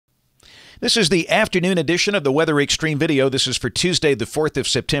This is the afternoon edition of the Weather Xtreme video. This is for Tuesday, the 4th of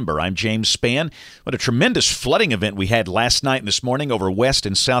September. I'm James Spann. What a tremendous flooding event we had last night and this morning over West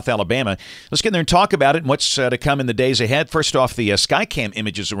and South Alabama. Let's get in there and talk about it and what's to come in the days ahead. First off, the Skycam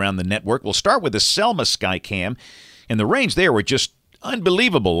images around the network. We'll start with the Selma Skycam, and the rains there were just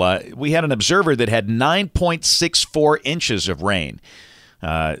unbelievable. We had an observer that had 9.64 inches of rain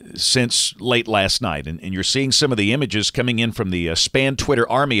since late last night. And you're seeing some of the images coming in from the Spann Twitter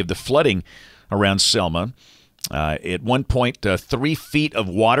army of the flooding around Selma. At one point, 3 feet of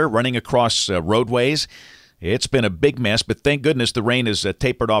water running across roadways. It's been a big mess, but thank goodness the rain is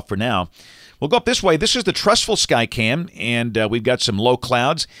tapered off for now. We'll go up this way. This is the Trustful Skycam, and we've got some low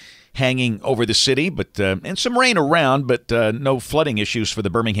clouds hanging over the city, but and some rain around, but no flooding issues for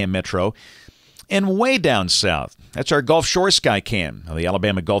the Birmingham Metro. And way down south, that's our Gulf Shore Skycam on the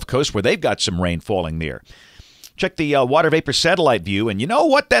Alabama Gulf Coast, where they've got some rain falling there. Check the water vapor satellite view, and you know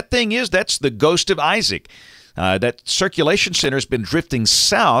what that thing is? That's the ghost of Isaac. That circulation center has been drifting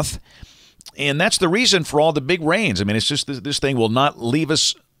south, and that's the reason for all the big rains. I mean, it's just this thing will not leave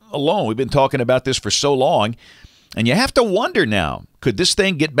us alone. We've been talking about this for so long, and you have to wonder now, could this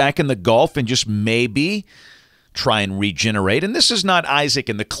thing get back in the Gulf and just maybe try and regenerate? And this is not Isaac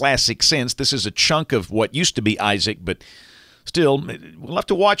in the classic sense. This is a chunk of what used to be Isaac, but still, we'll have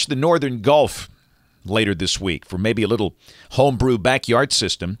to watch the northern Gulf later this week for maybe a little homebrew backyard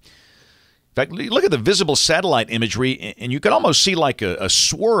system. In fact, look at the visible satellite imagery, and you can almost see like a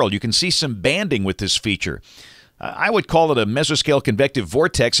swirl. You can see some banding with this feature. I would call it a mesoscale convective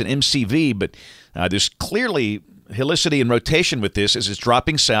vortex, an MCV, but there's clearly helicity and rotation with this as it's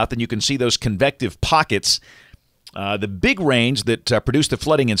dropping south, and you can see those convective pockets. The big rains that produced the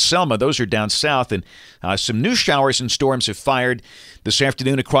flooding in Selma, those are down south, and some new showers and storms have fired this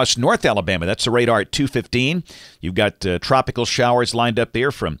afternoon across North Alabama. That's the radar at 2:15. You've got tropical showers lined up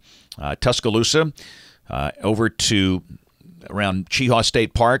there from Tuscaloosa over to around Cheahaw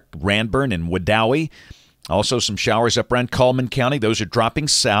State Park, Ranburn, and Wedowee. Also some showers up around Cullman County. Those are dropping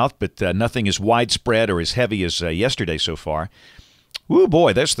south, but nothing as widespread or as heavy as yesterday so far. Ooh,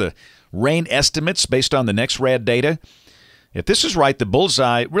 boy, that's the rain estimates based on the NexRad data. If this is right, the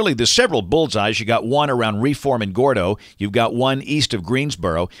bullseye, really there's several bullseyes. You got one around Reform and Gordo. You've got one east of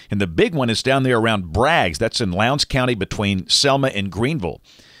Greensboro. And the big one is down there around Braggs. That's in Lowndes County between Selma and Greenville.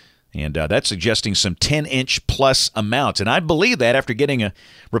 And that's suggesting some 10-inch plus amounts. And I believe that after getting a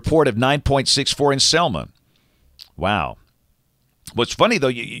report of 9.64 in Selma. Wow. What's funny, though,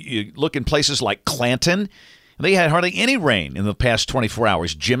 you look in places like Clanton, they had hardly any rain in the past 24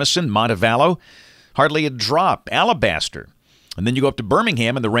 hours. Jemison, Montevallo, hardly a drop. Alabaster. And then you go up to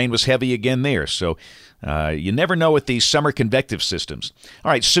Birmingham, and the rain was heavy again there. So you never know with these summer convective systems.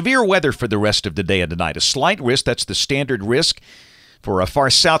 All right, severe weather for the rest of the day and tonight. A slight risk, that's the standard risk for a far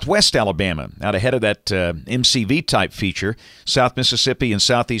southwest Alabama, out ahead of that MCV-type feature, South Mississippi and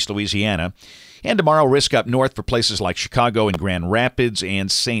Southeast Louisiana. And tomorrow, risk up north for places like Chicago and Grand Rapids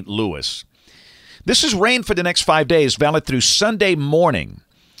and St. Louis. This is rain for the next 5 days, valid through Sunday morning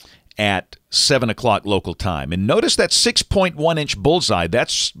at 7 o'clock local time. And notice that 6.1-inch bullseye.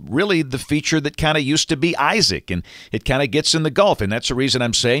 That's really the feature that kind of used to be Isaac, and it kind of gets in the Gulf. And that's the reason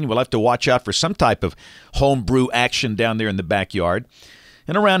I'm saying we'll have to watch out for some type of homebrew action down there in the backyard.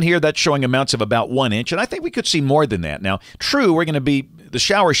 And around here, that's showing amounts of about 1 inch, and I think we could see more than that. Now, true, the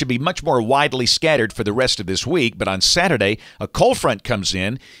showers should be much more widely scattered for the rest of this week, but on Saturday, a cold front comes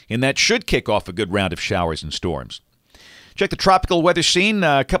in, and that should kick off a good round of showers and storms. Check the tropical weather scene.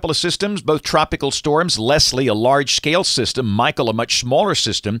 A couple of systems, both tropical storms. Leslie, a large-scale system. Michael, a much smaller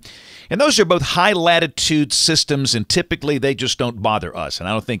system. And those are both high-latitude systems, and typically they just don't bother us, and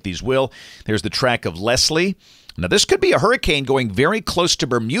I don't think these will. There's the track of Leslie. Now, this could be a hurricane going very close to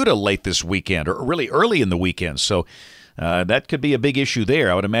Bermuda late this weekend, or really early in the weekend. So that could be a big issue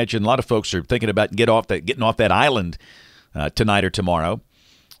there. I would imagine a lot of folks are thinking about getting off that island tonight or tomorrow.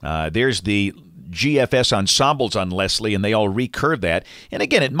 There's the GFS ensembles on Leslie, and they all recurve that. And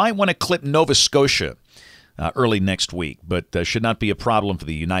again, it might want to clip Nova Scotia early next week, but should not be a problem for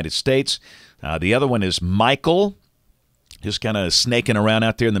the United States. The other one is Michael, just kind of snaking around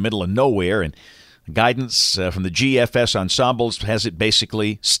out there in the middle of nowhere, and guidance from the GFS ensembles has it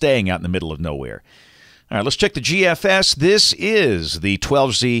basically staying out in the middle of nowhere. All right, let's check the GFS. This is the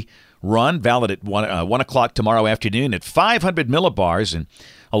 12Z run, valid at 1 o'clock tomorrow afternoon at 500 millibars. And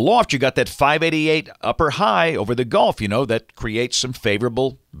aloft, you got that 588 upper high over the Gulf. You know, that creates some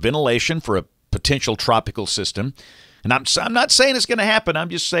favorable ventilation for a potential tropical system. And I'm not saying it's going to happen. I'm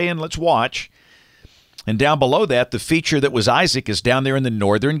just saying let's watch. And down below that, the feature that was Isaac is down there in the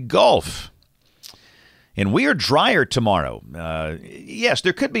northern Gulf. And we are drier tomorrow. Yes,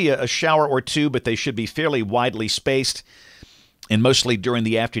 there could be a shower or two, but they should be fairly widely spaced and mostly during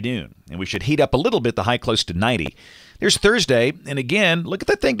the afternoon. And we should heat up a little bit, the high close to 90. There's Thursday, and again, look at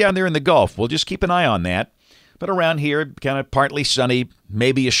that thing down there in the Gulf. We'll just keep an eye on that. But around here, kind of partly sunny,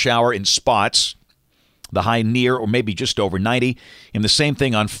 maybe a shower in spots. The high near or maybe just over 90. And the same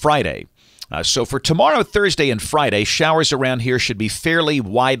thing on Friday. So for tomorrow, Thursday, and Friday, showers around here should be fairly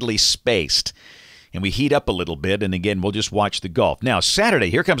widely spaced. And we heat up a little bit, and again, we'll just watch the Gulf. Now, Saturday,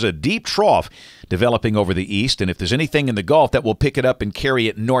 here comes a deep trough developing over the east, and if there's anything in the Gulf, that will pick it up and carry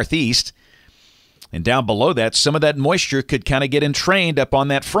it northeast. And down below that, some of that moisture could kind of get entrained up on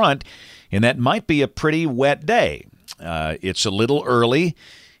that front, and that might be a pretty wet day. It's a little early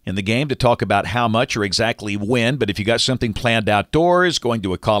in the game to talk about how much or exactly when, but if you got something planned outdoors, going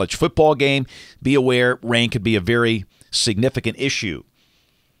to a college football game, be aware rain could be a very significant issue.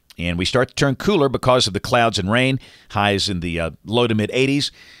 And we start to turn cooler because of the clouds and rain, highs in the low to mid-80s.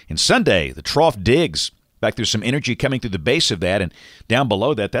 And Sunday, the trough digs. In fact, there's some energy coming through the base of that, and down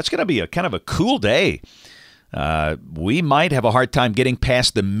below that, that's going to be a kind of a cool day. We might have a hard time getting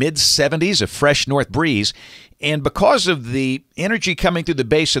past the mid-70s, a fresh north breeze. And because of the energy coming through the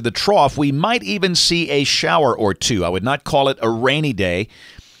base of the trough, we might even see a shower or two. I would not call it a rainy day,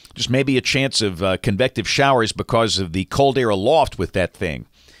 just maybe a chance of convective showers because of the cold air aloft with that thing.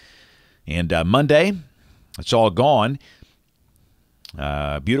 And Monday, it's all gone.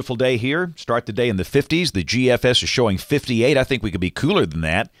 Beautiful day here. Start the day in the 50s. The GFS is showing 58. I think we could be cooler than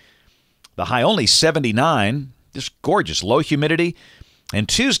that. The high only 79. Just gorgeous. Low humidity. And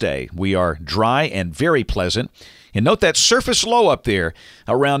Tuesday, we are dry and very pleasant. And note that surface low up there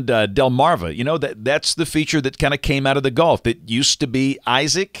around Delmarva. You know, that's the feature that kind of came out of the Gulf. It used to be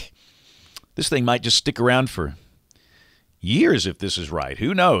Isaac. This thing might just stick around for years if this is right.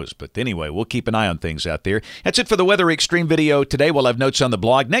 Who knows? But anyway, we'll keep an eye on things out there. That's it for the Weather Xtreme video today. We'll have notes on the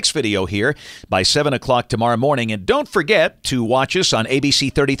blog. Next video here by 7 o'clock tomorrow morning. And don't forget to watch us on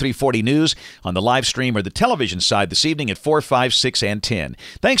ABC 3340 News on the live stream or the television side this evening at 4, 5, 6, and 10.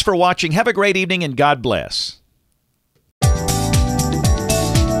 Thanks for watching. Have a great evening, and God bless.